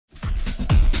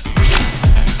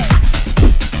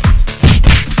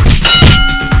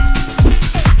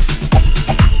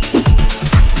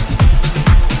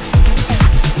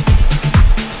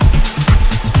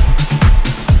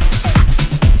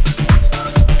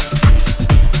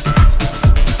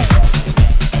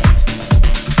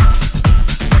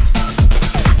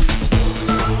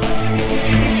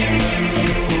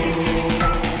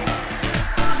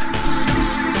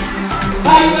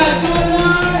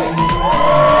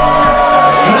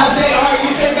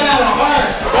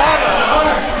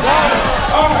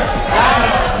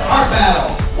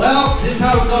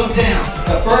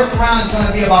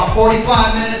be about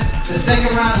 45 minutes. The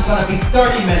second round is going to be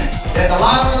 30 minutes. There's a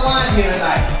lot on the line here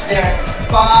tonight. There's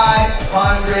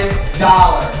 $500.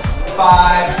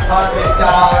 $500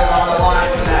 on the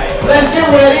line tonight. Let's get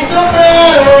ready to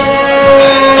battle!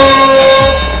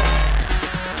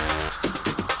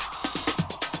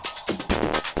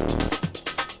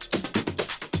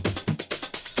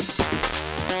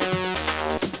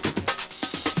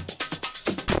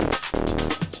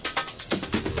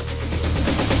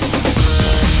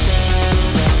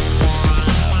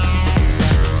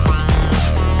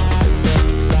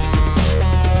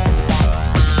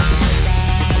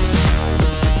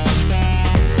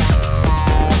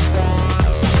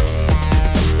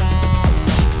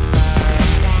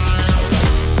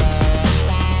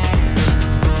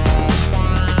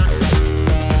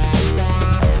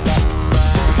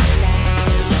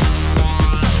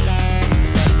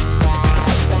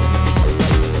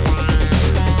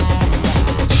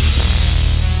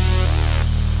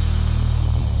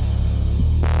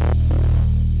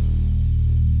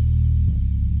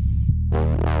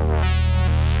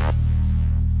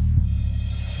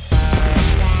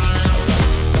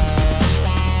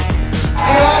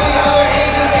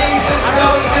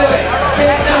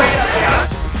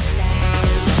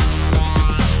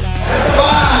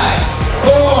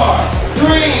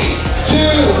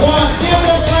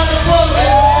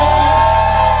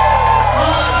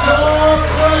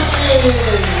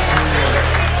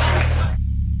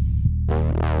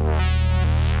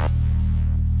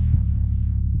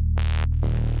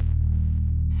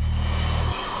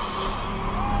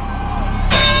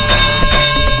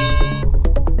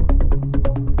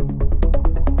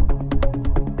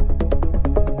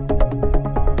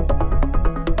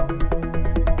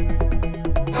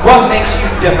 What makes you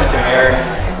different, Eric?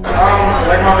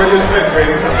 Like my video said,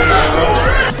 creating something out of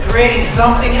nothing. Creating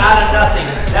something out of nothing.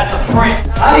 That's a print.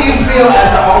 How do you feel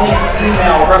as the only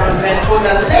female representing for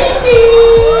the ladies?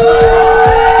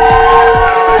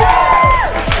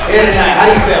 Here tonight, how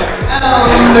do you feel?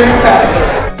 I'm very proud of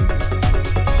it.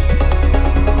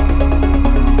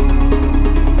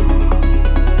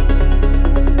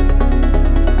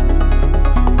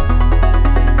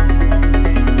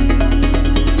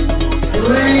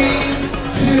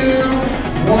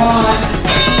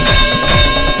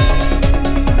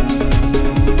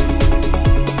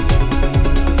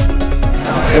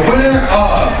 The winner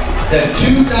of the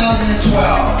 2012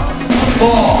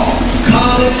 Fall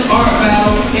College Art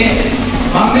Battle is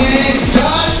my man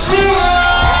Josh